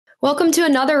Welcome to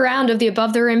another round of the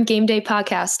Above the Rim Game Day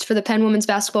podcast for the Penn Women's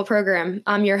Basketball Program.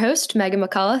 I'm your host, Meghan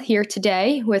McCullough, here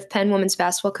today with Penn Women's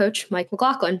Basketball coach Mike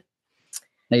McLaughlin.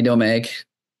 How you doing, Meg?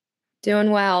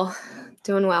 Doing well.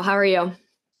 How are you?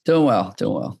 Doing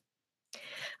well.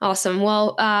 Awesome.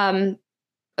 Well, a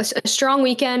strong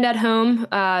weekend at home.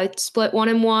 Split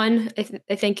 1-1.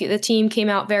 I think the team came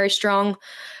out very strong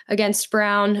against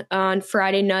Brown on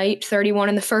Friday night, 31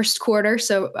 in the first quarter.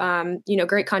 So,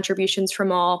 great contributions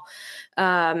from all.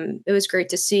 It was great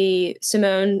to see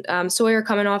Simone Sawyer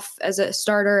coming off as a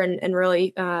starter and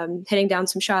really hitting down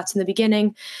some shots in the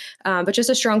beginning. But just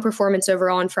a strong performance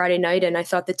overall on Friday night. And I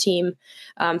thought the team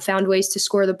found ways to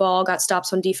score the ball, got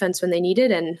stops on defense when they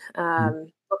needed, and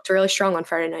looked really strong on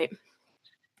Friday night.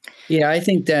 Yeah, I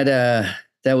think that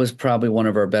was probably one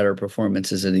of our better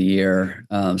performances of the year,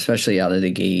 especially out of the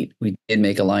gate. We did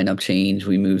make a lineup change.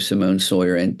 We moved Simone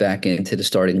Sawyer back into the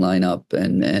starting lineup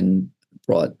and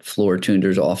brought Fleur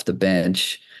Tunders off the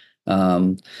bench.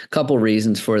 Couple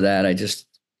reasons for that.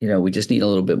 We just need a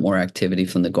little bit more activity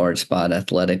from the guard spot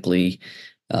athletically.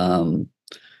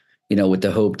 With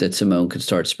the hope that Simone could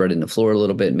start spreading the floor a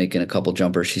little bit, making a couple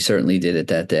jumpers. She certainly did it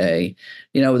that day.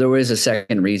 There was a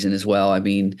second reason as well. I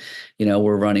mean,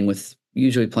 we're running with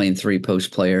usually playing three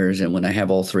post players. And when I have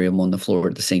all three of them on the floor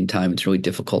at the same time, it's really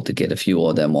difficult to get a few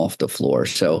of them off the floor.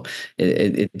 So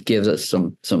it gives us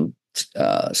some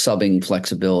subbing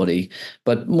flexibility.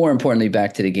 But more importantly,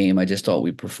 back to the game, I just thought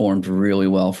we performed really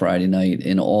well Friday night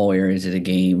in all areas of the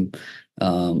game.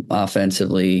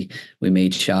 Offensively, we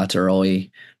made shots early.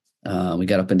 We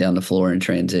got up and down the floor in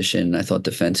transition. I thought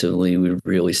defensively we were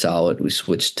really solid. We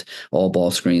switched all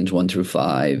ball screens 1 through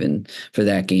 5. And for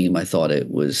that game, I thought it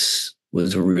was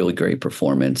a really great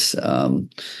performance.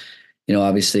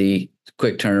 Obviously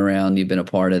quick turnaround. You've been a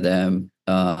part of them,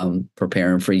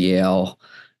 preparing for Yale.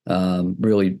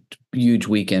 Really huge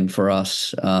weekend for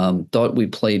us. Thought we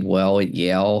played well at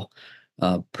Yale.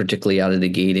 Particularly out of the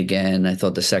gate again. I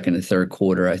thought the second and third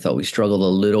quarter, I thought we struggled a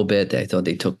little bit. I thought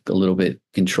they took a little bit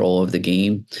control of the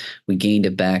game. We gained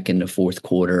it back in the fourth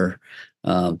quarter.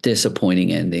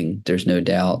 Disappointing ending, there's no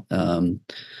doubt.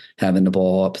 Having the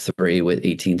ball up 3 with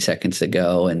 18 seconds to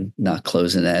go and not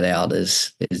closing that out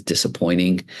is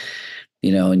disappointing.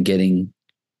 And getting,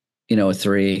 a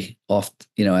 3 off,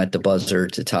 at the buzzer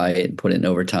to tie it and put it in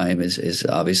overtime is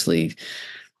obviously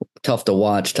tough to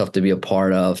watch, tough to be a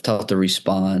part of, tough to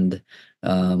respond.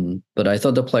 But I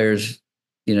thought the players,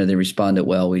 they responded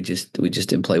well. We just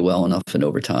didn't play well enough in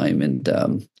overtime,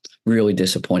 and really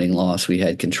disappointing loss. We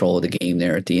had control of the game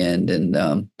there at the end,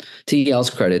 and to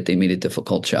Yale's credit, they made a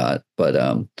difficult shot, but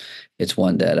it's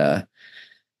one that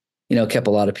kept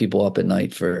a lot of people up at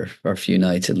night for a few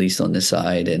nights, at least on this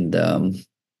side. And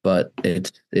but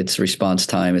it's response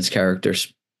time, it's character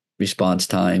response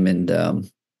time, and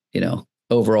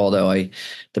overall, though,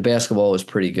 the basketball was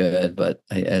pretty good, but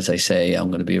as I say, I'm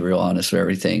going to be real honest with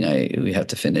everything. We have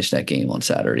to finish that game on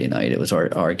Saturday night. It was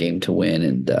our game to win,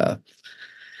 and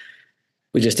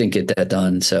we just didn't get that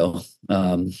done. So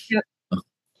we'll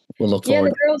look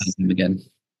forward to them again.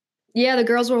 Yeah, the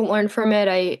girls will learn from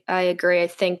it. I agree.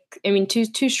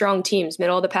 Two strong teams,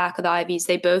 middle of the pack of the Ivies.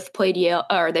 They both played Yale,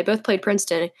 or they both played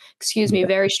Princeton.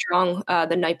 Very strong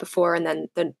the night before, and then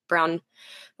the Brown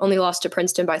only lost to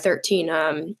Princeton by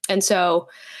 13. And so,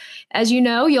 as you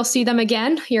know, you'll see them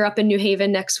again. You're up in New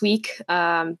Haven next week.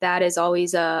 That is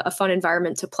always a fun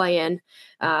environment to play in.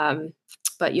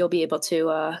 But you'll be able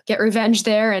to get revenge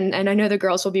there. And I know the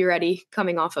girls will be ready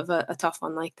coming off of a tough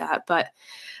one like that. But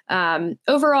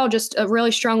overall, just a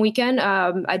really strong weekend.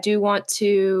 I do want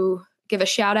to give a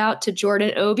shout out to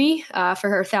Jordan Obi for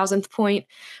her 1,000th point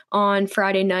on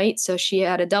Friday night. So she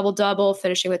had a double-double,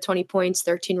 finishing with 20 points,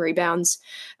 13 rebounds,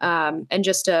 and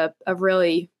just a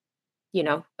really,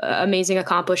 amazing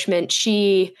accomplishment.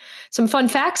 Some fun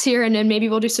facts here, and then maybe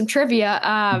we'll do some trivia.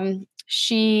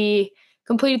 She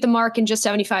completed the mark in just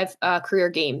 75 career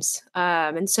games.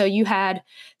 And so you had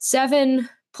 7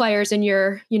 players in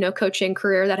your, coaching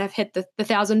career that have hit the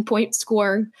 1,000-point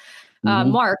scoring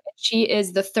mark. She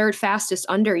is the 3rd fastest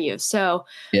under you. So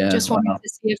just wanted to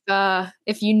see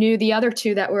if you knew the other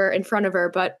 2 that were in front of her,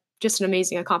 but just an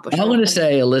amazing accomplishment. I want to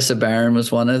say Alyssa Barron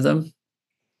was one of them.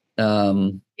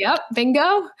 Yep.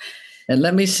 Bingo. And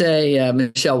let me say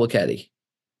Michelle Wicketti.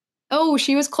 Oh,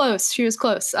 she was close.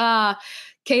 Kayla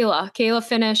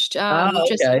finished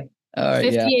just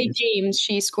 58 games.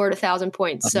 She scored 1,000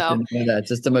 points. So that's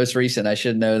just the most recent. I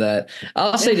should know that.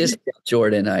 I'll say this,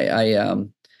 Jordan.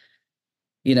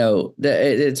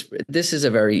 This is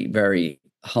a very, very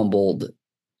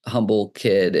humble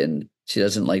kid, and she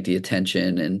doesn't like the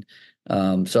attention.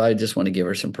 And so I just want to give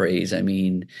her some praise. I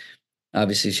mean,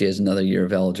 obviously she has another year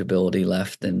of eligibility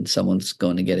left, and someone's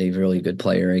going to get a really good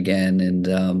player again. And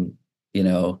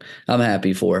I'm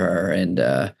happy for her,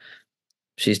 and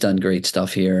she's done great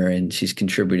stuff here, and she's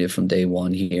contributed from day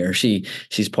one here.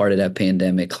 She's part of that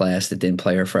pandemic class that didn't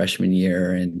play her freshman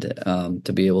year, and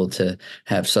to be able to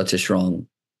have such a strong,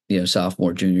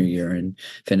 sophomore, junior year, and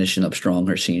finishing up strong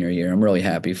her senior year, I'm really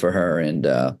happy for her, and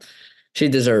she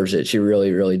deserves it. She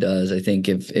really, really does. I think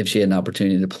if she had an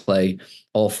opportunity to play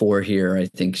all four here, I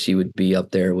think she would be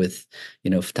up there with,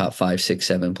 top 5, 6,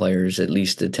 7 players, at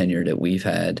least the tenure that we've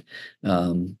had,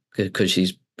 because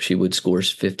she would score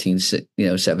 15,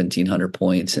 1,700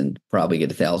 points and probably get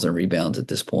 1,000 rebounds at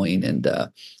this point. And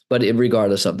but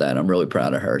regardless of that, I'm really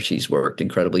proud of her. She's worked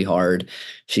incredibly hard.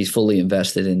 She's fully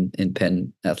invested in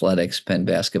Penn athletics, Penn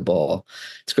basketball.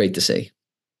 It's great to see.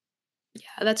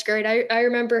 Yeah, that's great. I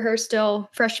remember her still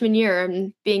freshman year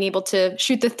and being able to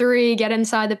shoot the three, get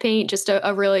inside the paint, just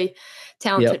a really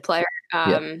talented player.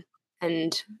 Yep.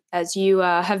 And as you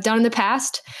have done in the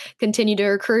past, continue to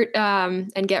recruit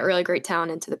and get really great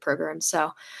talent into the program.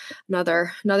 So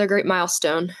another great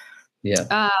milestone.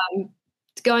 Yeah.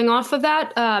 Going off of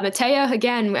that, Matea,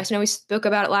 again, I know we spoke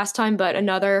about it last time, but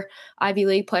another Ivy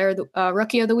League player,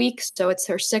 rookie of the week. So it's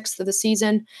her 6th of the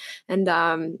season, and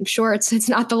I'm sure it's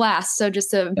not the last. So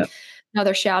just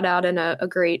another shout out and a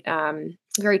great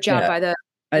job by the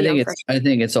young freshman. I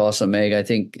think it's awesome, Meg. I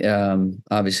think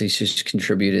obviously she's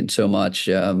contributed so much.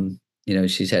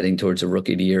 She's heading towards a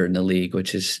rookie of the year in the league,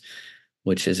 which is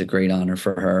a great honor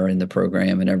for her and the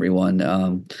program and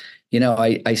everyone.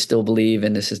 I still believe,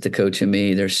 and this is the coach in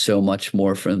me, there's so much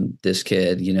more from this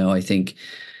kid. I think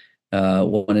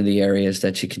one of the areas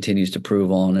that she continues to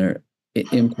improve on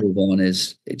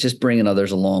is just bringing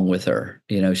others along with her.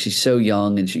 She's so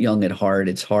young, and she's young at heart.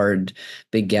 It's hard,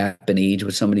 big gap in age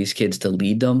with some of these kids to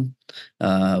lead them.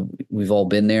 We've all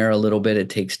been there a little bit. It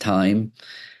takes time.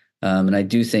 And I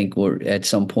do think we're at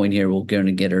some point here, we're going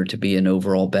to get her to be an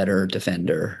overall better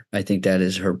defender. I think that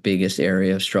is her biggest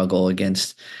area of struggle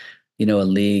against, a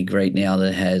league right now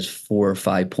that has 4 or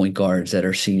 5 point guards that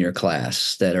are senior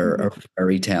class that are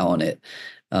very talented.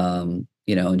 And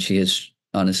she has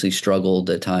honestly struggled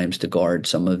at times to guard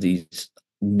some of these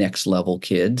next level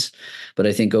kids. But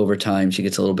I think over time she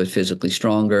gets a little bit physically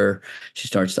stronger. She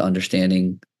starts to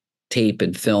understanding tape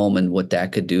and film and what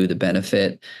that could do, the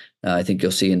benefit. I think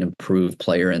you'll see an improved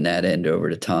player in that end over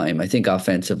the time. I think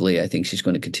offensively, I think she's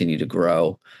going to continue to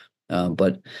grow.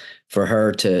 But for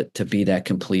her to be that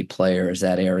complete player is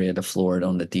that area of the floor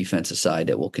on the defensive side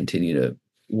that will continue to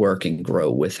work and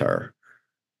grow with her.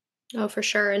 Oh, for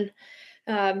sure.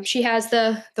 And she has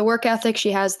the work ethic.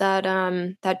 She has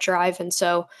that drive. And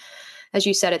so, as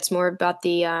you said, it's more about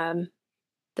the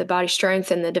body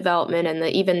strength and the development and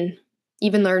the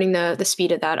even learning the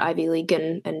speed of that Ivy League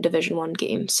and Division I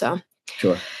game. So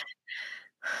sure.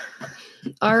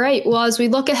 All right. Well, as we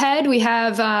look ahead, we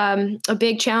have a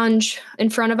big challenge in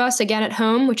front of us again at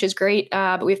home, which is great.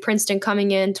 But we have Princeton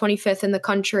coming in 25th in the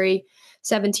country,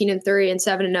 17-3 and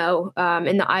 7-0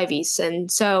 in the Ivies. And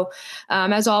so,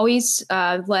 as always,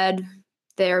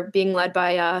 they're being led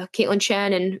by Caitlin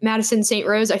Chen and Madison St.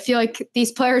 Rose. I feel like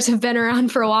these players have been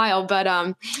around for a while, but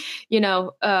a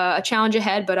challenge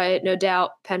ahead. But I no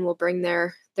doubt Penn will bring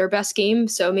their best game.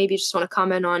 So maybe you just want to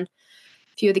comment on a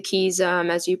few of the keys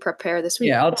as you prepare this week.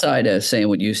 Yeah, outside of saying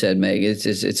what you said, Meg,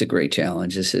 it's a great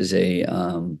challenge. This is a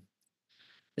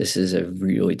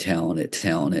really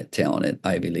talented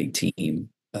Ivy League team.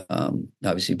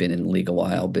 Obviously been in the league a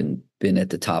while, been at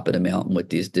the top of the mountain with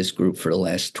this group for the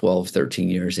last 12, 13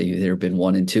 years. They've been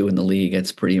 1 and 2 in the league.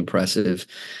 That's pretty impressive.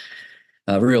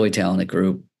 Really talented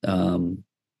group,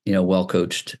 well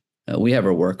coached. We have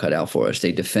our work cut out for us.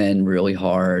 They defend really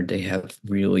hard. They have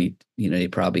really, they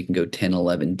probably can go 10,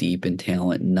 11 deep in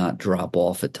talent and not drop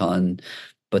off a ton.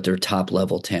 But their top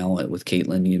level talent with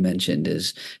Caitlin, you mentioned,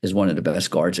 is one of the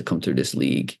best guards that come through this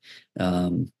league.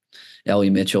 Ellie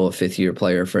Mitchell, a 5th-year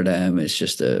player for them, is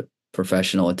just a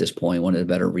professional at this point, one of the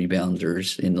better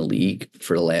rebounders in the league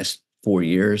for the last 4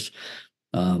 years,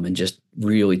 and just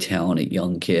really talented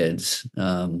young kids.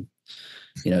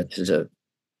 This is a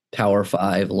Power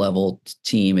 5 level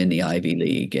team in the Ivy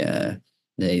League.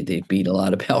 They beat a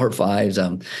lot of Power 5s.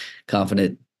 I'm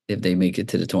confident if they make it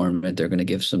to the tournament, they're going to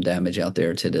give some damage out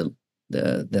there to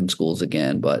them schools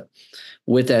again. But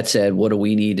with that said, what do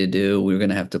we need to do? We're going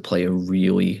to have to play a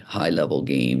really high level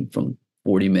game from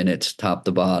 40 minutes, top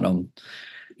to bottom.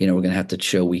 We're going to have to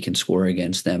show we can score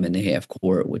against them in the half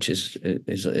court, which is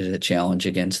a challenge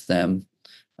against them.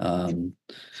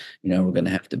 We're going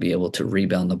to have to be able to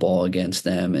rebound the ball against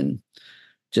them. And,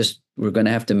 just we're going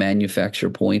to have to manufacture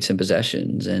points and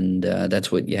possessions, and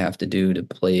that's what you have to do to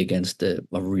play against a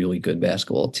really good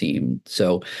basketball team.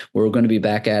 So we're going to be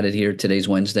back at it here. Today's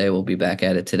Wednesday. We'll be back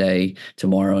at it today,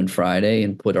 tomorrow, and Friday,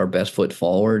 and put our best foot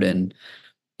forward. And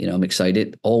I'm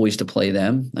excited always to play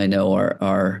them. I know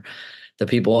our the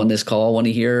people on this call want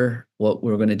to hear what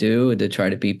we're going to do to try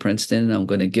to beat Princeton. I'm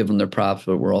going to give them their props,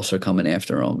 but we're also coming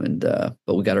after them. And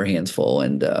but we got our hands full,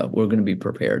 and we're going to be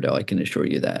prepared. Though I can assure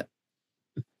you that.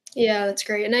 Yeah, that's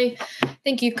great. And I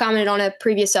think you commented on a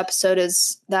previous episode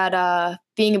is that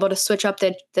being able to switch up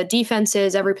the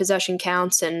defenses, every possession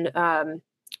counts, and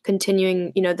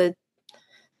continuing,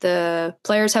 the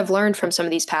players have learned from some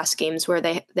of these past games where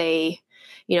they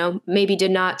maybe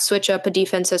did not switch up a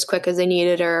defense as quick as they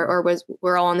needed or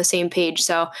we're all on the same page.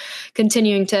 So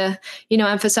continuing to,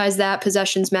 emphasize that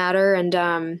possessions matter.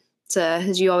 And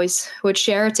as you always would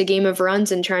share, it's a game of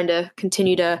runs and trying to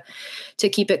continue to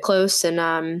keep it close.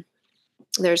 And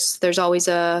there's always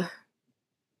the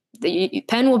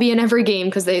Penn will be in every game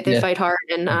because they fight hard.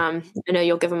 And I know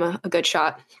you'll give them a good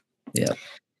shot. Yeah.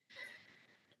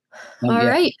 All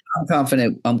right. I'm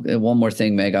confident. One more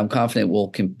thing, Meg. I'm confident we'll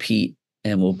compete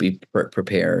and we'll be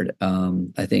prepared.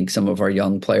 I think some of our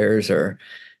young players are,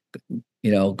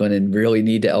 going to really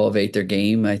need to elevate their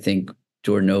game. I think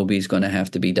Jordan Obi is going to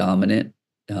have to be dominant.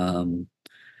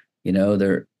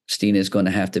 Stina's going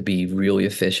to have to be really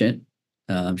efficient.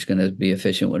 She's going to be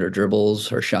efficient with her dribbles,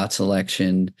 her shot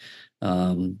selection.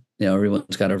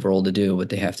 Everyone's got a role to do, but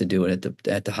they have to do it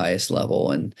at the highest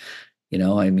level. And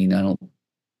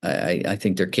I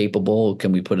think they're capable.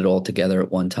 Can we put it all together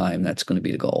at one time? That's going to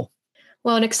be the goal.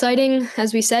 Well, an exciting,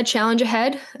 as we said, challenge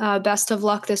ahead. Best of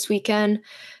luck this weekend.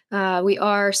 We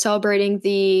are celebrating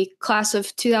the class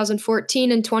of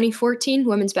 2014 and 2014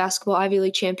 women's basketball Ivy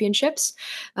League championships.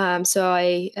 So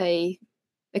I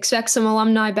expect some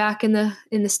alumni back in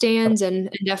the stands, and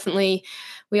definitely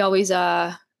we always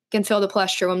can feel the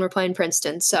pleasure when we're playing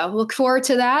Princeton. So look forward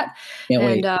to that. Can't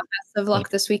wait. Best of luck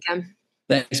this weekend.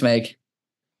 Thanks, Meg.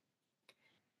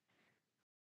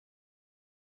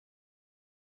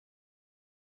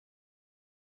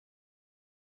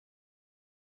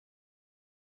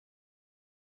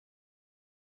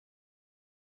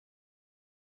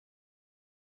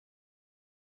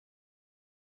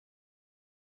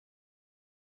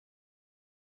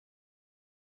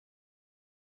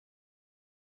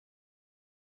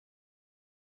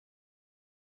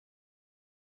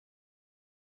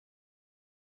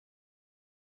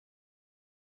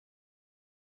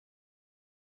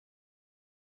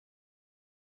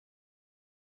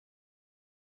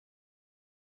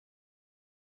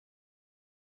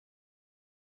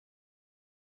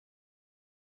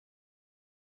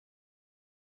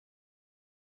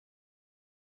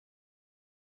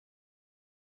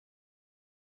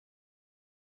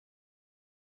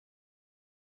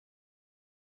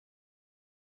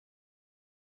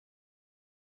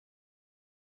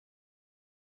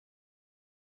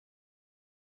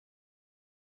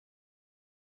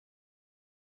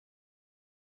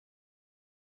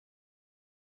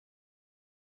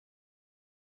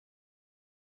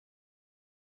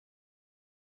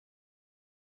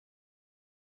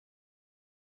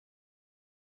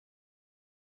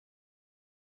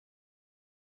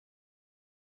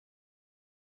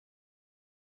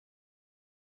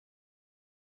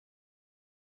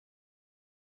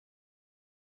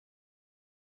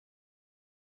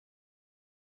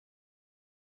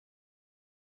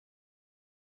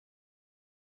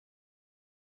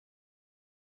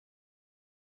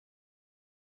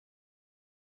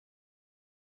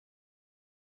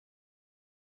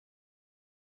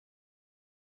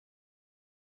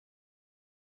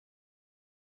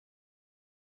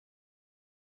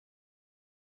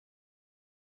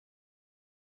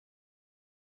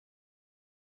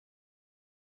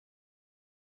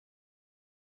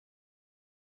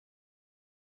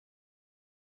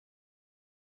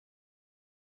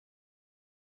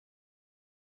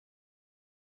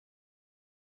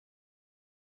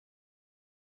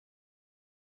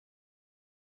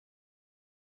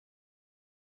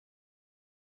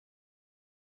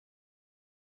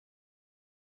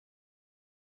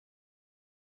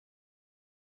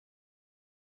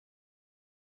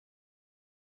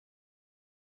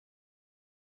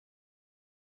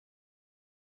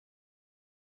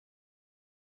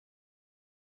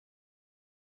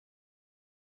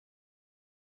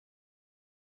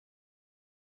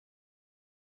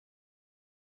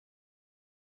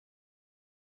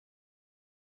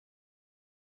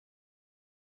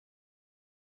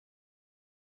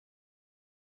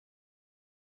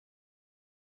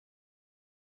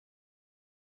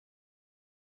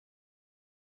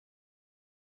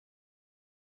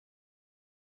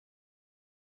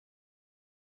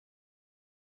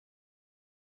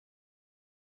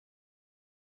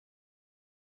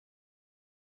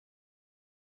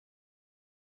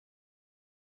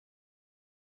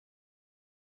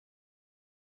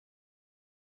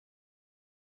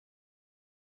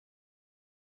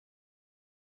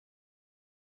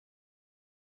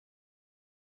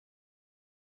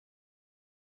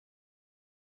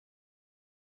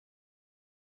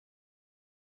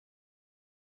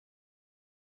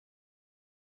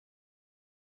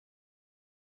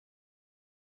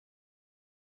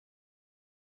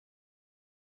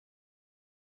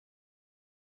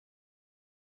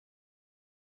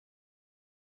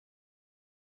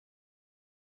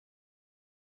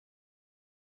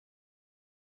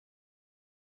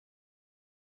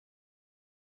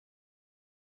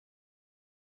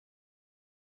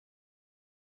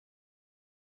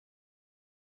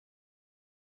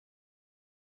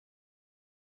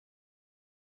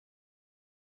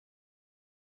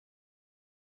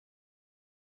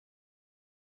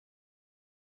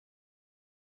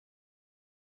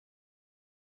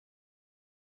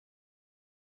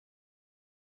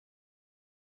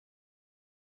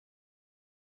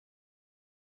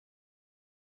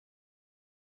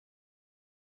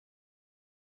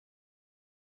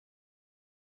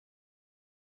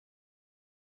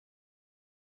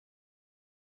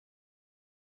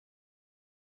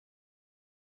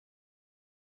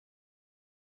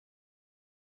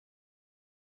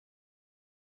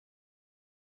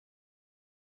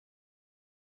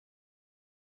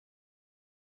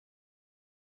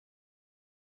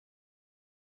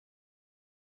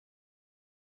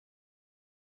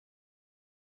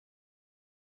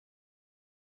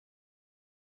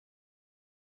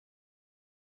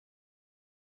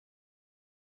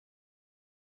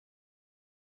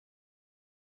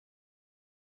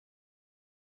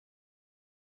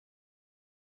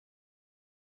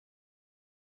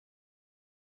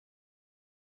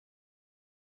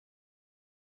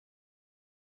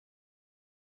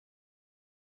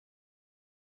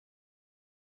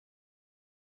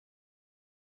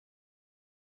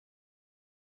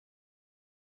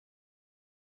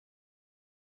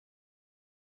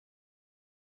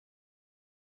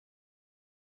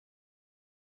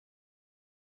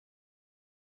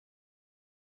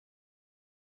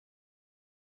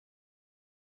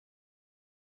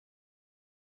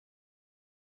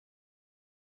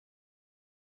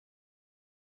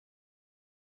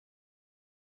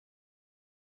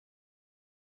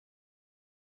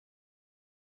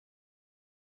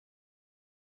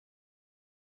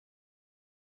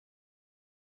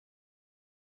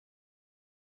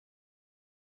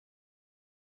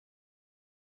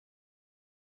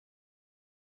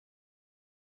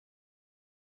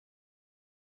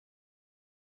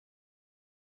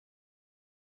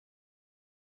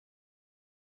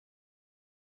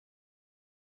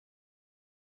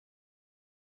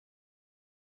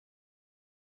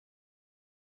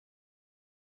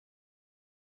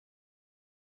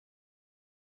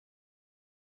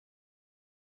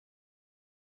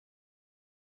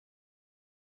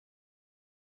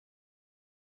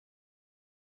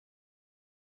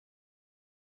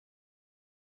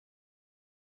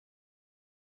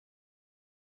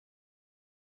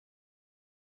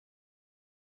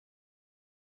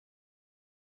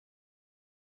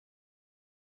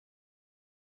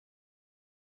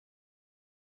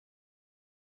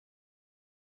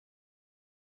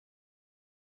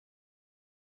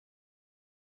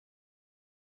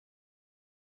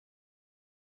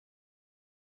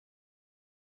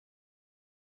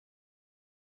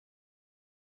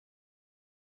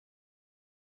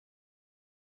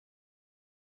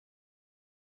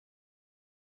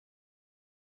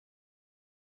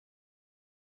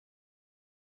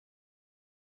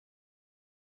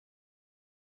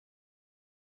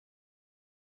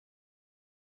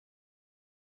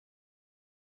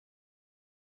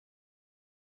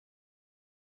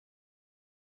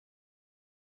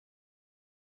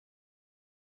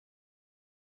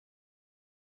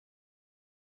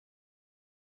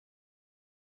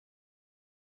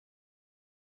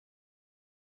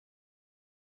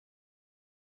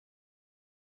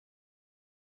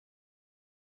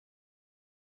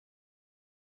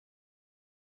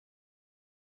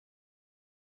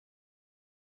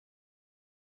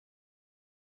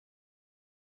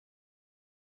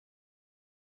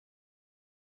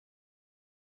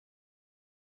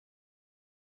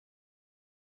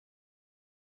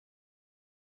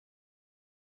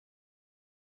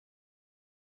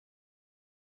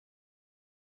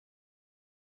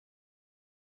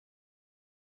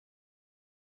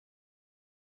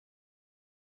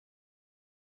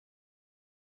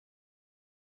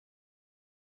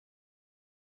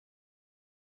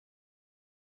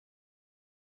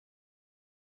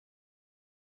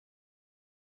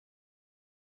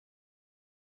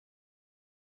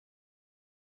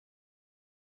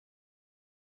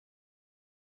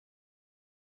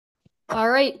 All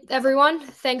right, everyone.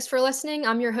 Thanks for listening.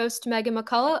 I'm your host, Meghan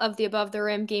McCullough of the Above the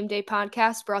Rim Game Day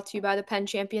podcast, brought to you by the Penn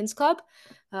Champions Club.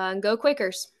 And go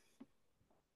Quakers.